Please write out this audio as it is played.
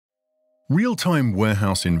Real-time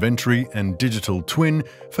warehouse inventory and digital twin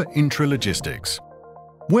for intralogistics.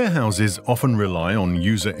 Warehouses often rely on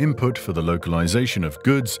user input for the localization of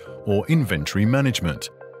goods or inventory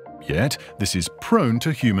management. Yet, this is prone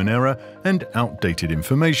to human error and outdated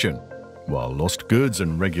information, while lost goods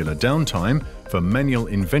and regular downtime for manual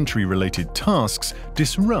inventory-related tasks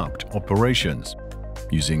disrupt operations.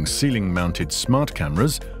 Using ceiling-mounted smart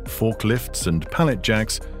cameras, forklifts and pallet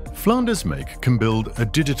jacks, Flanders Make can build a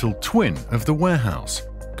digital twin of the warehouse,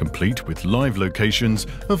 complete with live locations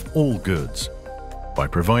of all goods. By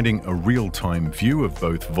providing a real-time view of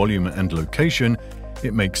both volume and location,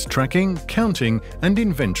 it makes tracking, counting and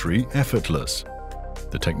inventory effortless.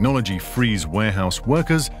 The technology frees warehouse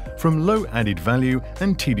workers from low added value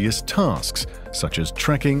and tedious tasks, such as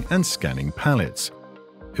tracking and scanning pallets.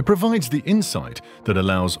 It provides the insight that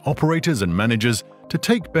allows operators and managers to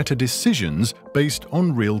take better decisions based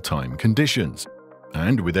on real-time conditions.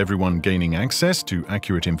 And with everyone gaining access to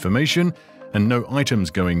accurate information and no items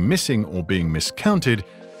going missing or being miscounted,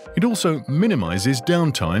 it also minimizes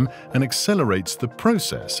downtime and accelerates the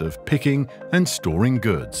process of picking and storing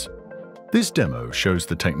goods. This demo shows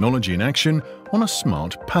the technology in action on a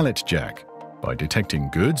smart pallet jack. By detecting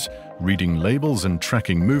goods, reading labels and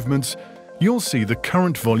tracking movements, you'll see the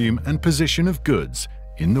current volume and position of goods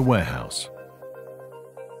in the warehouse.